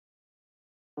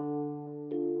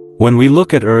When we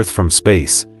look at Earth from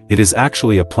space, it is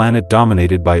actually a planet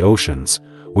dominated by oceans.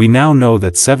 We now know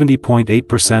that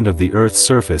 70.8% of the Earth's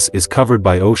surface is covered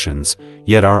by oceans,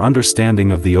 yet our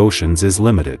understanding of the oceans is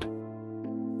limited.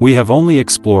 We have only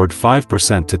explored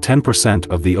 5% to 10%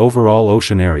 of the overall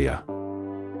ocean area.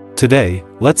 Today,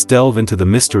 let's delve into the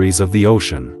mysteries of the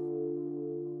ocean.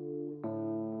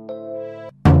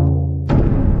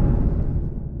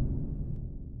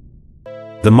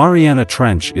 The Mariana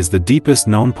Trench is the deepest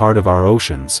known part of our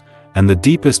oceans, and the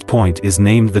deepest point is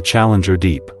named the Challenger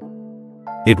Deep.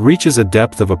 It reaches a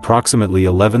depth of approximately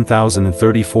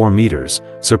 11,034 meters,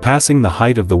 surpassing the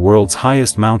height of the world's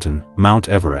highest mountain, Mount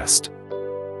Everest.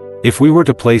 If we were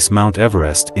to place Mount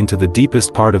Everest into the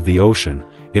deepest part of the ocean,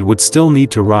 it would still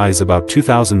need to rise about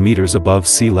 2,000 meters above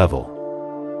sea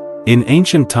level. In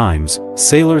ancient times,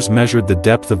 sailors measured the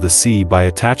depth of the sea by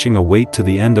attaching a weight to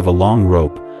the end of a long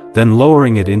rope, then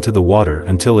lowering it into the water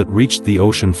until it reached the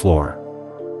ocean floor.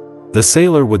 The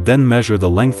sailor would then measure the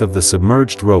length of the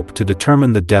submerged rope to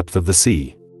determine the depth of the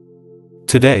sea.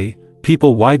 Today,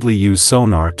 people widely use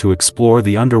sonar to explore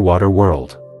the underwater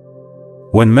world.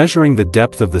 When measuring the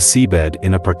depth of the seabed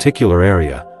in a particular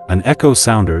area, an echo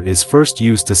sounder is first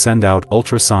used to send out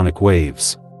ultrasonic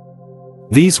waves.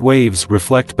 These waves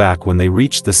reflect back when they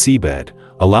reach the seabed,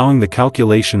 allowing the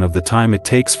calculation of the time it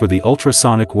takes for the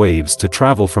ultrasonic waves to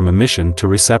travel from emission to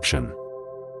reception.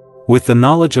 With the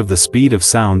knowledge of the speed of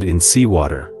sound in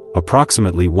seawater,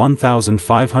 approximately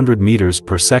 1,500 meters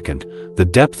per second, the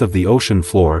depth of the ocean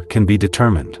floor can be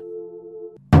determined.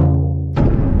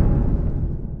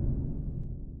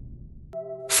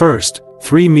 First,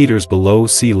 3 meters below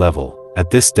sea level, at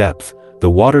this depth, the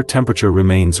water temperature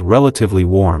remains relatively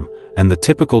warm, and the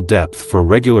typical depth for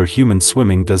regular human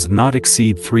swimming does not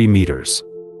exceed 3 meters.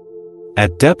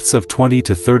 At depths of 20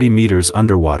 to 30 meters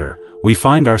underwater, we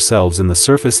find ourselves in the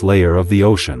surface layer of the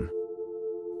ocean.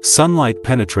 Sunlight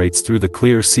penetrates through the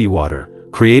clear seawater,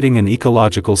 creating an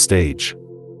ecological stage.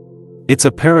 It's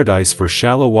a paradise for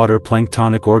shallow water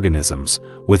planktonic organisms,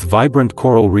 with vibrant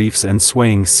coral reefs and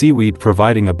swaying seaweed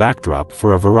providing a backdrop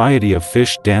for a variety of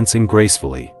fish dancing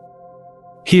gracefully.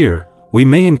 Here, we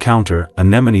may encounter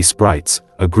anemone sprites,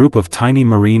 a group of tiny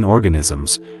marine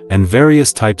organisms, and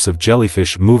various types of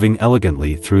jellyfish moving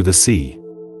elegantly through the sea.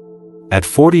 At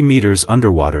 40 meters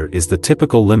underwater is the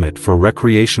typical limit for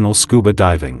recreational scuba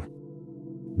diving.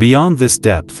 Beyond this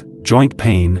depth, joint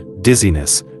pain,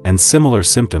 dizziness, and similar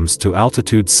symptoms to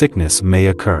altitude sickness may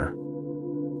occur.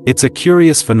 It's a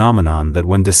curious phenomenon that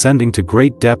when descending to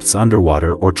great depths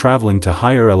underwater or traveling to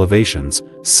higher elevations,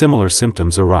 similar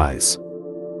symptoms arise.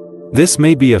 This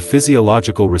may be a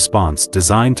physiological response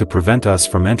designed to prevent us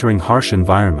from entering harsh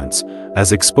environments,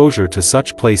 as exposure to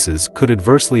such places could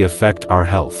adversely affect our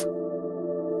health.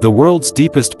 The world's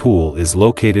deepest pool is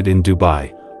located in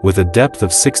Dubai, with a depth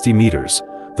of 60 meters.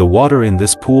 The water in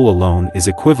this pool alone is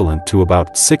equivalent to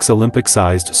about 6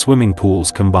 Olympic-sized swimming pools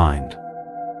combined.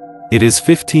 It is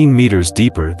 15 meters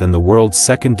deeper than the world's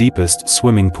second deepest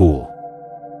swimming pool.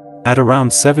 At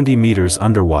around 70 meters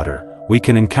underwater, we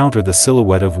can encounter the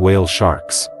silhouette of whale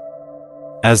sharks.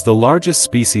 As the largest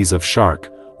species of shark,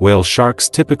 whale sharks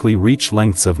typically reach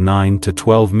lengths of 9 to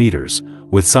 12 meters,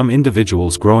 with some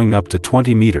individuals growing up to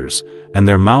 20 meters, and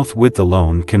their mouth width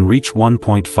alone can reach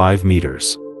 1.5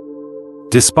 meters.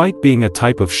 Despite being a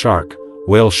type of shark,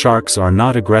 whale sharks are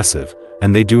not aggressive,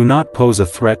 and they do not pose a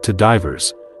threat to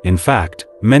divers. In fact,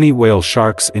 many whale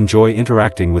sharks enjoy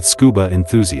interacting with scuba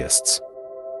enthusiasts.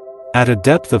 At a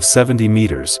depth of 70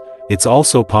 meters, it's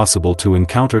also possible to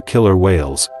encounter killer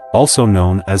whales, also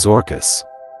known as orcas.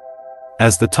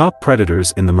 As the top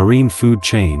predators in the marine food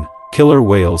chain, killer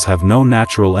whales have no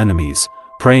natural enemies,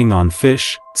 preying on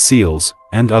fish, seals,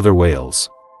 and other whales.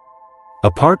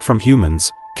 Apart from humans,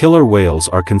 killer whales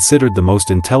are considered the most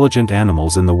intelligent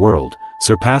animals in the world,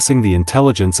 surpassing the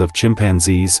intelligence of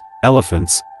chimpanzees,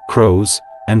 elephants, crows,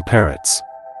 and parrots.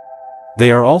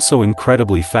 They are also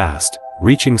incredibly fast,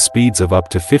 reaching speeds of up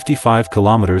to 55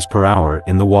 kilometers per hour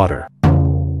in the water.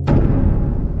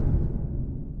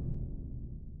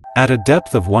 At a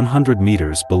depth of 100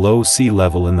 meters below sea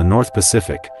level in the North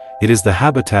Pacific, it is the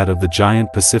habitat of the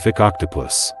giant Pacific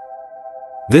octopus.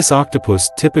 This octopus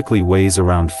typically weighs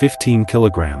around 15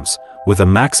 kilograms, with a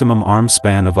maximum arm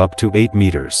span of up to 8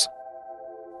 meters.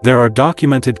 There are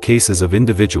documented cases of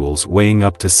individuals weighing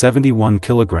up to 71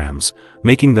 kilograms,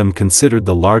 making them considered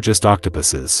the largest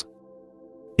octopuses.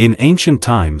 In ancient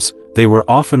times, they were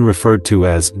often referred to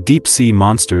as deep-sea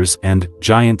monsters and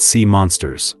giant sea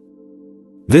monsters.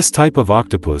 This type of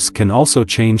octopus can also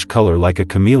change color like a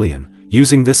chameleon,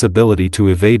 using this ability to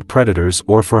evade predators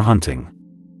or for hunting.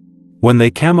 When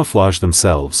they camouflage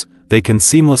themselves, they can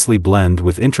seamlessly blend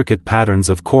with intricate patterns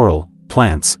of coral,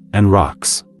 plants, and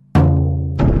rocks.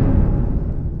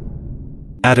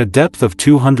 At a depth of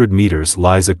 200 meters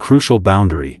lies a crucial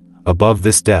boundary. Above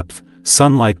this depth,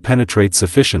 sunlight penetrates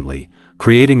sufficiently,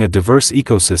 creating a diverse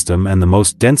ecosystem and the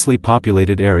most densely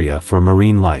populated area for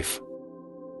marine life.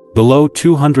 Below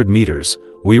 200 meters,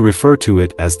 we refer to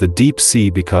it as the deep sea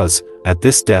because, at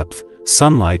this depth,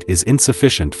 sunlight is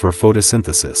insufficient for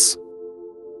photosynthesis.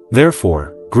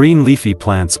 Therefore, green leafy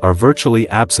plants are virtually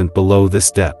absent below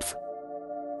this depth.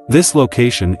 This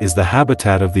location is the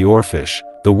habitat of the oarfish,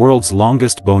 the world's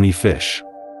longest bony fish.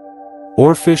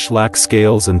 Oarfish lack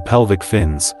scales and pelvic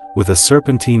fins, with a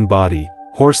serpentine body,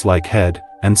 horse-like head,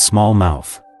 and small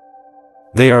mouth.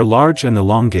 They are large and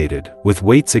elongated, with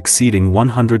weights exceeding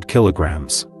 100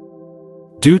 kilograms.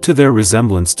 Due to their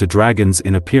resemblance to dragons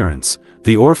in appearance,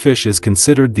 the oarfish is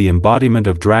considered the embodiment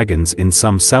of dragons in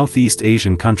some Southeast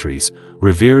Asian countries,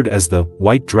 revered as the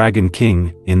white dragon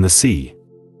king in the sea.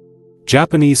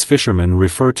 Japanese fishermen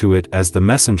refer to it as the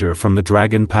messenger from the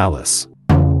dragon palace.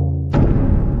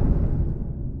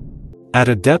 At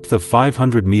a depth of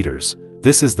 500 meters,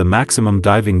 this is the maximum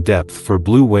diving depth for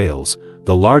blue whales,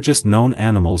 the largest known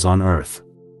animals on Earth.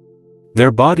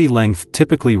 Their body length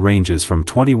typically ranges from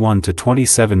 21 to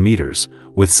 27 meters,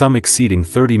 with some exceeding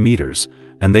 30 meters,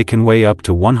 and they can weigh up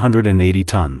to 180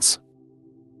 tons.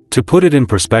 To put it in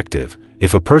perspective,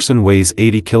 if a person weighs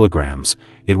 80 kilograms,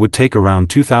 it would take around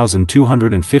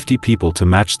 2,250 people to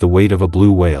match the weight of a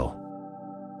blue whale.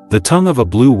 The tongue of a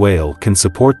blue whale can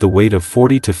support the weight of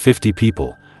 40 to 50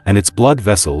 people, and its blood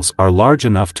vessels are large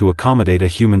enough to accommodate a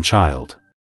human child.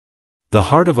 The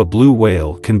heart of a blue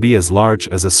whale can be as large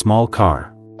as a small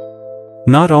car.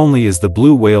 Not only is the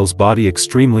blue whale's body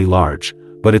extremely large,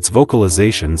 but its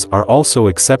vocalizations are also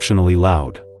exceptionally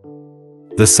loud.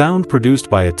 The sound produced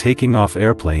by a taking-off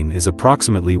airplane is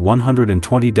approximately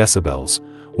 120 decibels,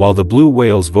 while the blue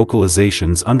whale's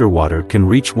vocalizations underwater can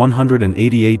reach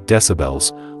 188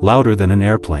 decibels, louder than an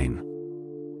airplane.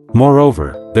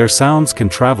 Moreover, their sounds can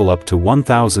travel up to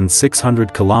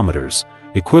 1,600 kilometers,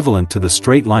 equivalent to the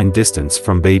straight-line distance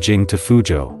from Beijing to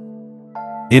Fuzhou.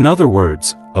 In other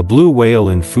words, a blue whale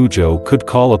in Fuzhou could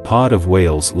call a pod of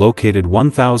whales located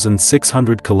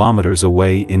 1,600 kilometers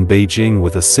away in Beijing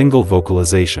with a single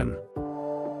vocalization.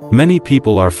 Many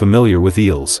people are familiar with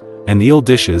eels, and eel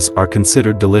dishes are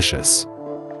considered delicious.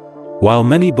 While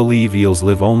many believe eels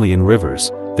live only in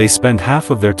rivers, they spend half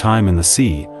of their time in the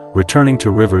sea, returning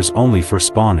to rivers only for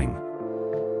spawning.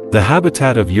 The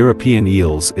habitat of European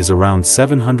eels is around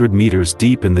 700 meters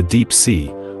deep in the deep sea,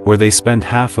 where they spend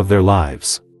half of their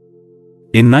lives.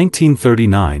 In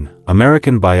 1939,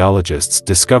 American biologists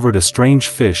discovered a strange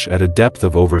fish at a depth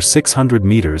of over 600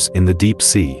 meters in the deep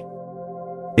sea.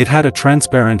 It had a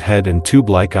transparent head and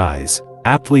tube-like eyes,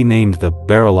 aptly named the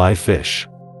barrel-eye fish.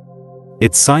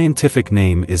 Its scientific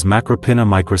name is Macropina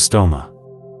microstoma.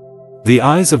 The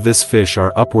eyes of this fish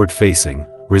are upward-facing,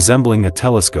 resembling a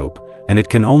telescope, and it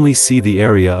can only see the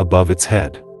area above its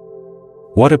head.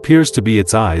 What appears to be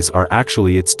its eyes are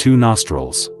actually its two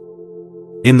nostrils.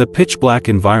 In the pitch-black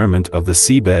environment of the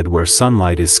seabed where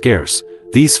sunlight is scarce,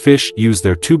 these fish use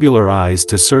their tubular eyes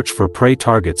to search for prey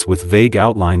targets with vague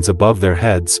outlines above their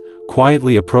heads,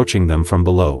 quietly approaching them from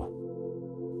below.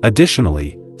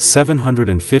 Additionally,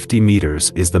 750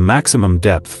 meters is the maximum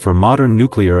depth for modern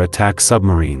nuclear attack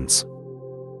submarines.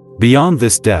 Beyond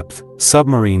this depth,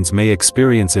 submarines may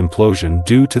experience implosion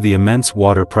due to the immense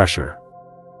water pressure.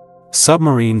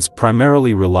 Submarines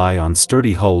primarily rely on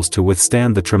sturdy hulls to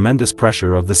withstand the tremendous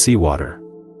pressure of the seawater.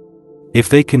 If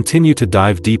they continue to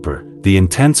dive deeper, the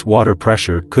intense water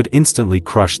pressure could instantly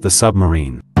crush the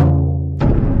submarine.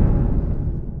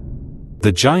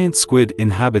 The giant squid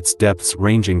inhabits depths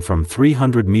ranging from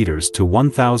 300 meters to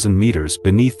 1,000 meters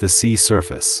beneath the sea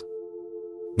surface.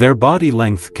 Their body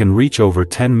length can reach over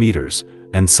 10 meters,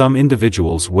 and some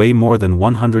individuals weigh more than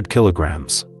 100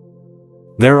 kilograms.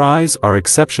 Their eyes are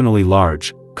exceptionally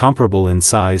large, comparable in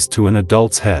size to an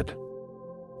adult's head.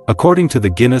 According to the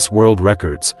Guinness World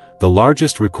Records, the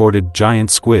largest recorded giant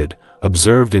squid,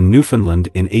 observed in Newfoundland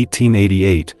in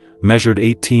 1888, measured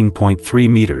 18.3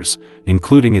 meters,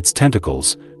 including its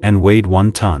tentacles, and weighed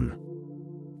 1 ton.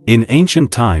 In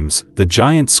ancient times, the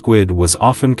giant squid was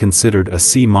often considered a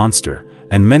sea monster,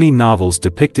 and many novels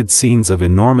depicted scenes of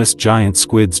enormous giant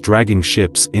squids dragging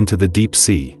ships into the deep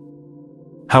sea.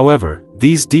 However,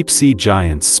 these deep-sea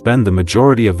giants spend the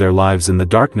majority of their lives in the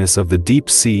darkness of the deep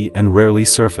sea and rarely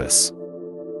surface.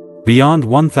 Beyond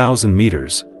 1,000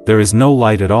 meters, there is no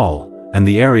light at all, and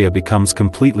the area becomes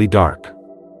completely dark.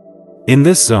 In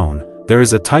this zone, there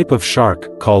is a type of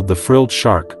shark called the frilled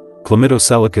shark,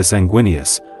 Chlamydocelicus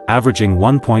anguineus, averaging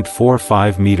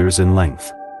 1.45 meters in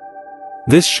length.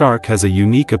 This shark has a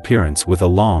unique appearance with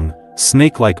a long,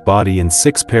 snake-like body and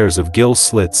 6 pairs of gill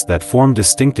slits that form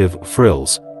distinctive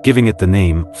frills, giving it the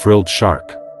name frilled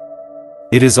shark.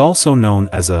 It is also known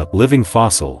as a living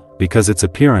fossil because its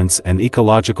appearance and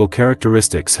ecological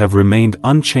characteristics have remained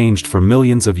unchanged for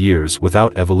millions of years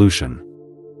without evolution.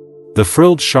 The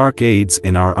frilled shark aids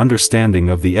in our understanding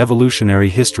of the evolutionary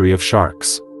history of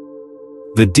sharks.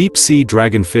 The deep-sea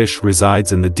dragonfish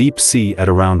resides in the deep sea at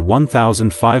around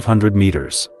 1,500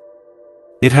 meters.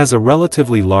 It has a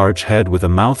relatively large head with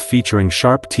a mouth featuring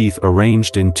sharp teeth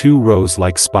arranged in 2 rows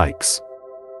like spikes.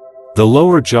 The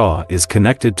lower jaw is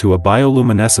connected to a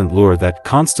bioluminescent lure that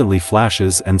constantly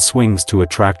flashes and swings to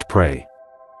attract prey.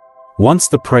 Once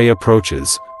the prey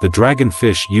approaches, the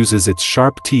dragonfish uses its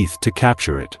sharp teeth to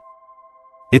capture it.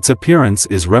 Its appearance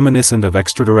is reminiscent of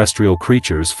extraterrestrial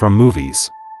creatures from movies.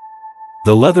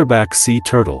 The leatherback sea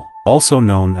turtle, also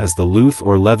known as the luth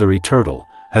or leathery turtle,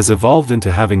 has evolved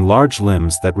into having large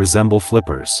limbs that resemble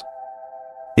flippers.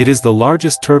 It is the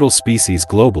largest turtle species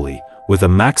globally, with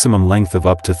a maximum length of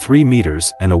up to 3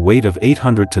 meters and a weight of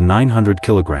 800 to 900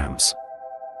 kilograms.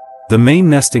 The main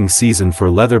nesting season for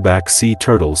leatherback sea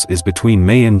turtles is between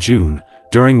May and June,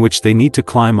 during which they need to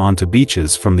climb onto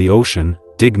beaches from the ocean,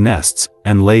 dig nests,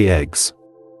 and lay eggs.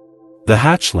 The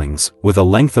hatchlings, with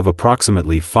a length of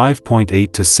approximately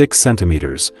 5.8 to 6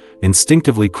 centimeters,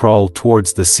 instinctively crawl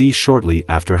towards the sea shortly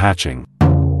after hatching.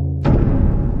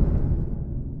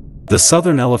 The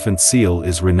southern elephant seal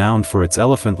is renowned for its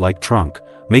elephant-like trunk,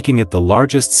 making it the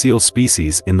largest seal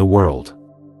species in the world.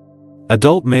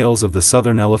 Adult males of the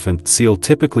southern elephant seal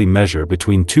typically measure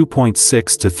between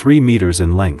 2.6 to 3 meters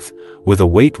in length, with a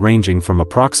weight ranging from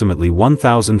approximately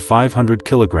 1,500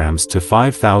 kilograms to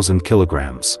 5,000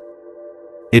 kilograms.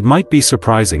 It might be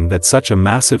surprising that such a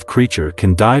massive creature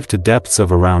can dive to depths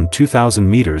of around 2,000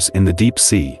 meters in the deep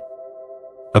sea.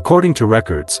 According to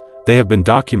records, they have been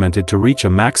documented to reach a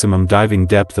maximum diving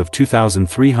depth of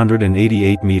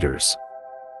 2,388 meters.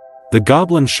 The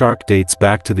goblin shark dates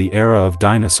back to the era of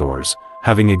dinosaurs,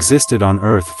 having existed on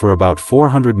Earth for about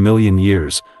 400 million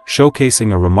years,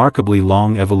 showcasing a remarkably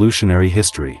long evolutionary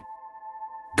history.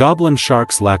 Goblin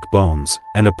sharks lack bones,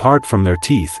 and apart from their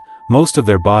teeth, most of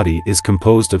their body is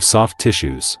composed of soft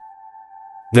tissues.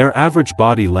 Their average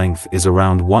body length is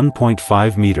around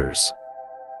 1.5 meters.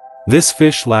 This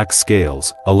fish lacks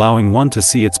scales, allowing one to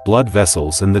see its blood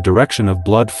vessels and the direction of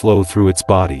blood flow through its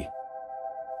body.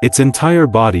 Its entire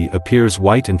body appears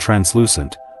white and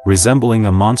translucent, resembling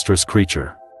a monstrous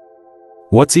creature.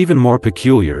 What's even more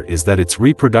peculiar is that its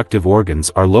reproductive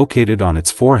organs are located on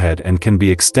its forehead and can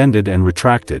be extended and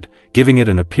retracted, giving it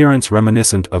an appearance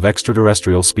reminiscent of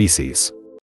extraterrestrial species.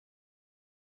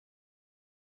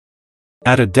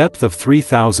 At a depth of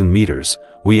 3,000 meters,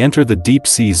 we enter the deep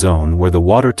sea zone where the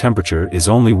water temperature is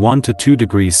only 1 to 2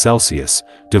 degrees Celsius,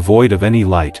 devoid of any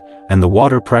light, and the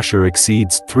water pressure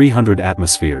exceeds 300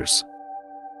 atmospheres.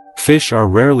 Fish are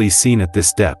rarely seen at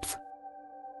this depth.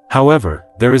 However,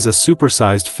 there is a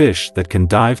supersized fish that can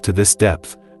dive to this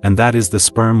depth, and that is the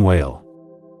sperm whale.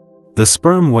 The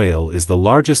sperm whale is the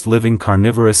largest living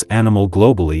carnivorous animal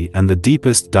globally and the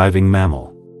deepest diving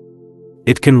mammal.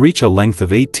 It can reach a length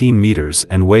of 18 meters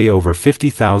and weigh over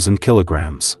 50,000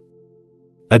 kilograms.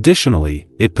 Additionally,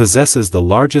 it possesses the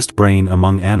largest brain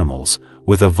among animals,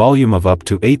 with a volume of up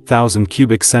to 8,000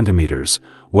 cubic centimeters,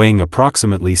 weighing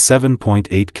approximately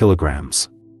 7.8 kilograms.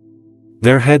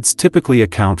 Their heads typically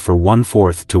account for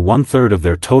 1/4 to 1/3 of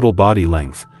their total body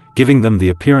length, giving them the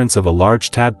appearance of a large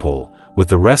tadpole, with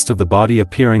the rest of the body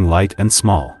appearing light and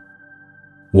small.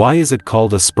 Why is it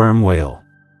called a sperm whale?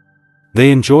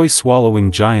 They enjoy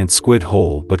swallowing giant squid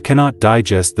whole but cannot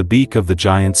digest the beak of the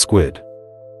giant squid.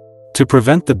 To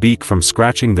prevent the beak from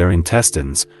scratching their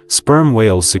intestines, sperm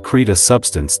whales secrete a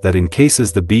substance that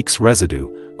encases the beak's residue,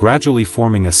 gradually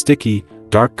forming a sticky,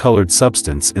 dark-colored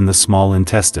substance in the small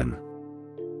intestine.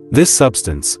 This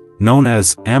substance, known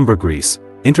as ambergris,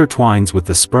 intertwines with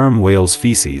the sperm whale's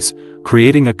feces,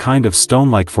 creating a kind of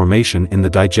stone-like formation in the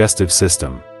digestive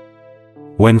system.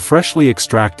 When freshly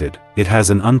extracted, it has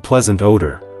an unpleasant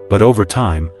odor, but over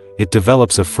time, it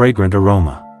develops a fragrant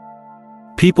aroma.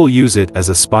 People use it as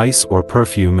a spice or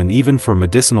perfume and even for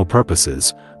medicinal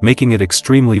purposes, making it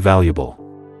extremely valuable.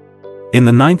 In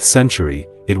the 9th century,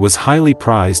 it was highly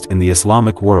prized in the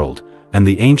Islamic world, and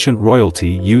the ancient royalty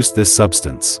used this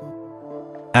substance.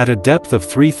 At a depth of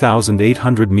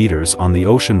 3,800 meters on the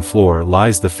ocean floor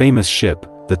lies the famous ship,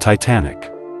 the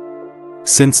Titanic.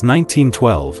 Since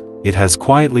 1912, it has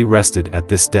quietly rested at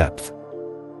this depth.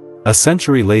 A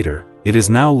century later, it is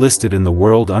now listed in the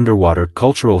World Underwater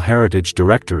Cultural Heritage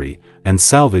Directory, and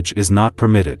salvage is not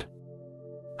permitted.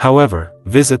 However,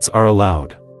 visits are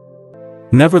allowed.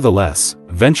 Nevertheless,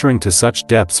 venturing to such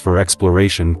depths for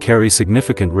exploration carries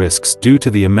significant risks due to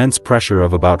the immense pressure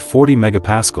of about 40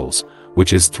 megapascals,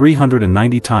 which is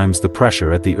 390 times the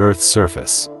pressure at the Earth's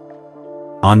surface.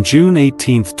 On June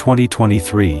 18,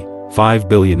 2023, 5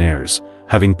 billionaires,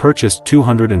 having purchased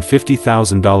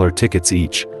 $250,000 tickets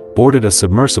each, boarded a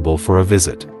submersible for a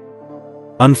visit.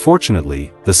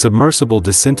 Unfortunately, the submersible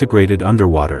disintegrated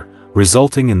underwater,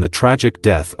 resulting in the tragic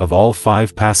death of all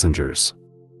 5 passengers.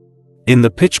 In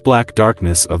the pitch-black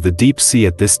darkness of the deep sea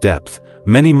at this depth,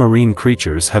 many marine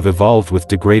creatures have evolved with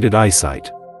degraded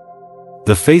eyesight.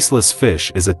 The faceless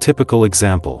fish is a typical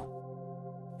example.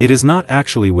 It is not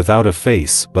actually without a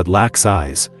face but lacks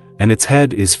eyes, and its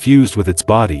head is fused with its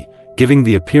body, giving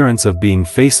the appearance of being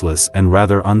faceless and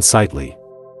rather unsightly.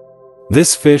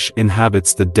 This fish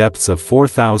inhabits the depths of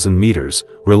 4,000 meters,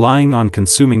 relying on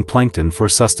consuming plankton for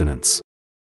sustenance.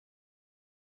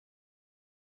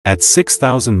 At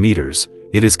 6,000 meters,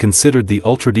 it is considered the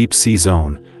ultra-deep sea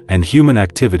zone, and human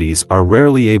activities are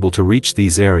rarely able to reach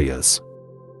these areas.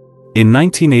 In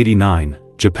 1989,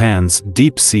 Japan's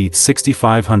deep-sea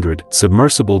 6500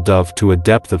 submersible dove to a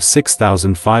depth of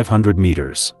 6,500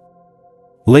 meters.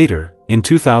 Later, in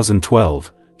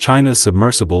 2012, China's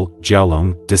submersible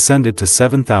Jiaolong descended to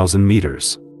 7,000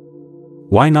 meters.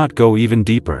 Why not go even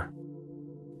deeper?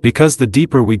 Because the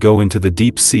deeper we go into the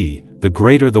deep sea, the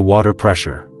greater the water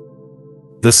pressure.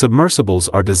 The submersibles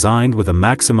are designed with a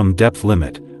maximum depth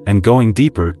limit, and going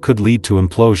deeper could lead to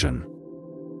implosion.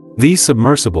 These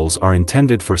submersibles are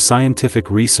intended for scientific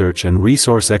research and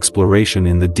resource exploration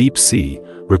in the deep sea,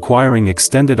 requiring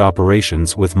extended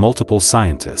operations with multiple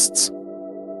scientists.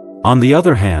 On the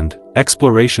other hand,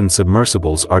 exploration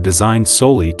submersibles are designed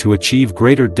solely to achieve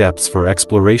greater depths for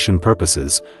exploration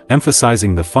purposes,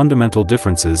 emphasizing the fundamental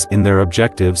differences in their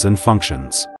objectives and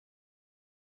functions.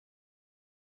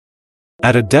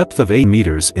 At a depth of 8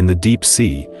 meters in the deep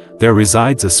sea, there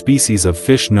resides a species of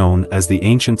fish known as the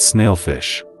ancient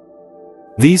snailfish.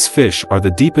 These fish are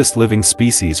the deepest living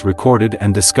species recorded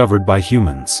and discovered by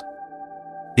humans.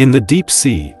 In the deep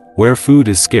sea, where food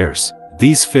is scarce,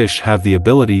 these fish have the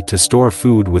ability to store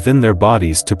food within their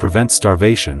bodies to prevent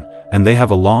starvation, and they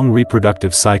have a long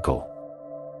reproductive cycle.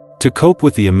 To cope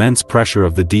with the immense pressure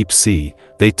of the deep sea,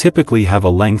 they typically have a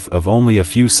length of only a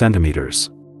few centimeters.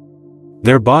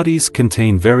 Their bodies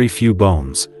contain very few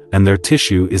bones, and their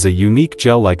tissue is a unique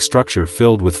gel-like structure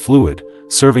filled with fluid,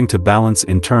 serving to balance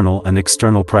internal and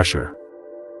external pressure.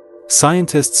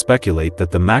 Scientists speculate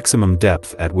that the maximum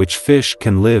depth at which fish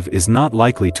can live is not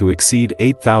likely to exceed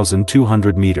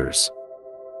 8,200 meters.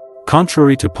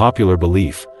 Contrary to popular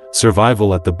belief,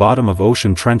 survival at the bottom of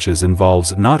ocean trenches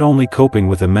involves not only coping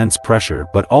with immense pressure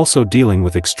but also dealing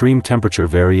with extreme temperature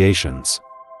variations.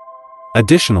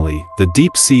 Additionally, the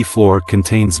deep sea floor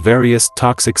contains various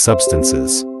toxic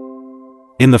substances.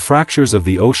 In the fractures of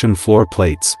the ocean floor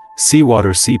plates,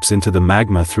 seawater seeps into the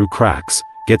magma through cracks,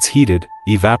 gets heated,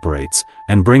 evaporates,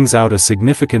 and brings out a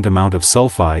significant amount of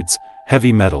sulfides,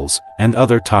 heavy metals, and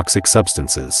other toxic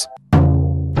substances.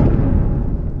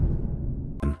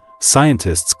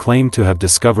 Scientists claim to have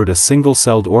discovered a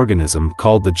single-celled organism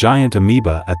called the giant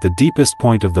amoeba at the deepest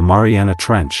point of the Mariana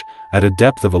Trench, at a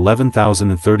depth of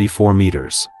 11,034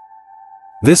 meters.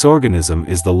 This organism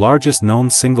is the largest known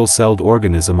single-celled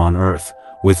organism on Earth,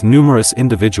 with numerous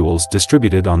individuals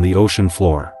distributed on the ocean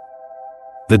floor.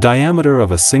 The diameter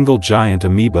of a single giant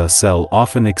amoeba cell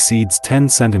often exceeds 10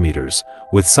 centimeters,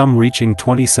 with some reaching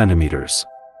 20 centimeters.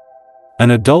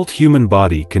 An adult human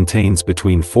body contains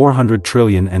between 400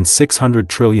 trillion and 600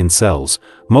 trillion cells,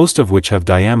 most of which have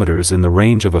diameters in the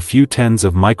range of a few tens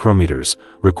of micrometers,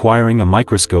 requiring a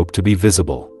microscope to be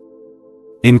visible.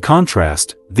 In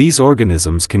contrast, these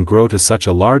organisms can grow to such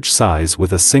a large size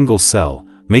with a single cell,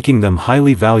 making them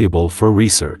highly valuable for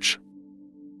research.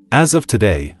 As of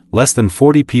today, less than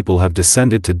 40 people have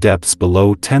descended to depths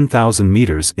below 10,000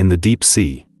 meters in the deep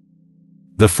sea.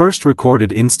 The first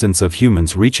recorded instance of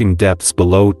humans reaching depths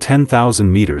below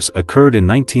 10,000 meters occurred in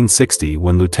 1960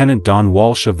 when Lieutenant Don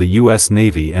Walsh of the U.S.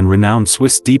 Navy and renowned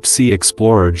Swiss deep-sea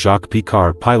explorer Jacques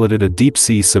Picard piloted a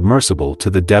deep-sea submersible to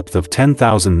the depth of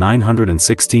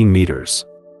 10,916 meters.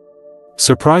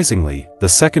 Surprisingly, the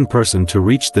second person to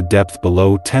reach the depth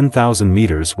below 10,000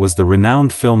 meters was the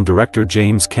renowned film director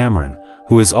James Cameron,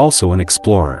 who is also an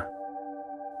explorer.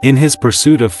 In his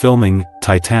pursuit of filming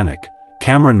Titanic,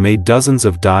 Cameron made dozens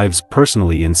of dives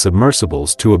personally in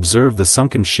submersibles to observe the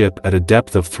sunken ship at a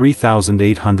depth of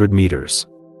 3,800 meters.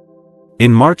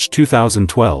 In March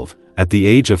 2012, at the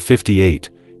age of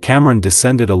 58, Cameron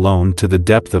descended alone to the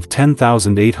depth of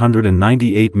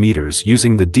 10,898 meters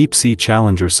using the Deep-Sea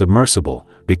Challenger submersible,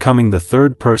 becoming the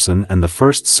third person and the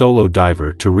first solo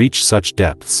diver to reach such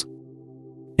depths.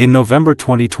 In November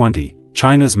 2020,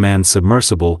 China's manned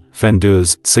submersible,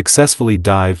 Fendeuse, successfully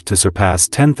dived to surpass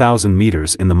 10,000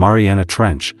 meters in the Mariana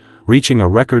Trench, reaching a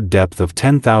record depth of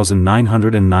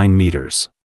 10,909 meters.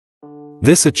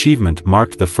 This achievement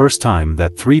marked the first time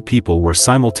that 3 people were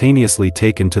simultaneously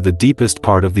taken to the deepest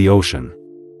part of the ocean.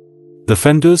 The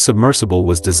Fendeuse submersible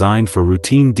was designed for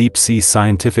routine deep-sea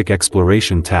scientific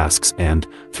exploration tasks and,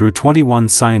 through 21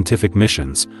 scientific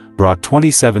missions, brought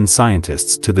 27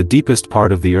 scientists to the deepest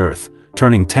part of the Earth,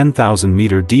 turning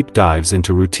 10,000-meter deep dives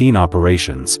into routine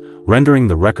operations, rendering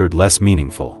the record less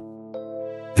meaningful.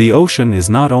 The ocean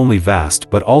is not only vast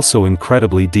but also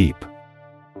incredibly deep.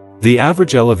 The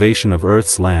average elevation of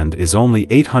Earth's land is only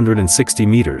 860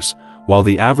 meters, while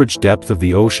the average depth of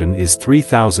the ocean is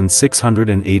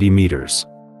 3,680 meters.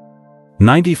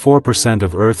 94%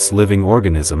 of Earth's living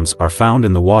organisms are found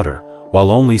in the water,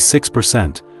 while only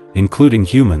 6%, including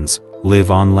humans, live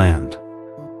on land.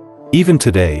 Even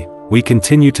today, we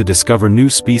continue to discover new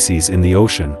species in the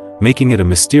ocean, making it a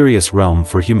mysterious realm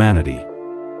for humanity.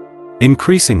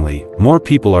 Increasingly, more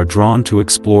people are drawn to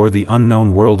explore the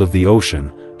unknown world of the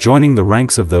ocean, joining the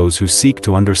ranks of those who seek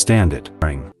to understand it.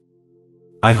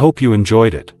 I hope you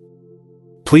enjoyed it.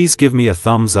 Please give me a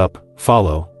thumbs up,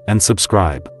 follow, and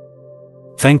subscribe.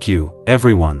 Thank you,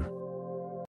 everyone.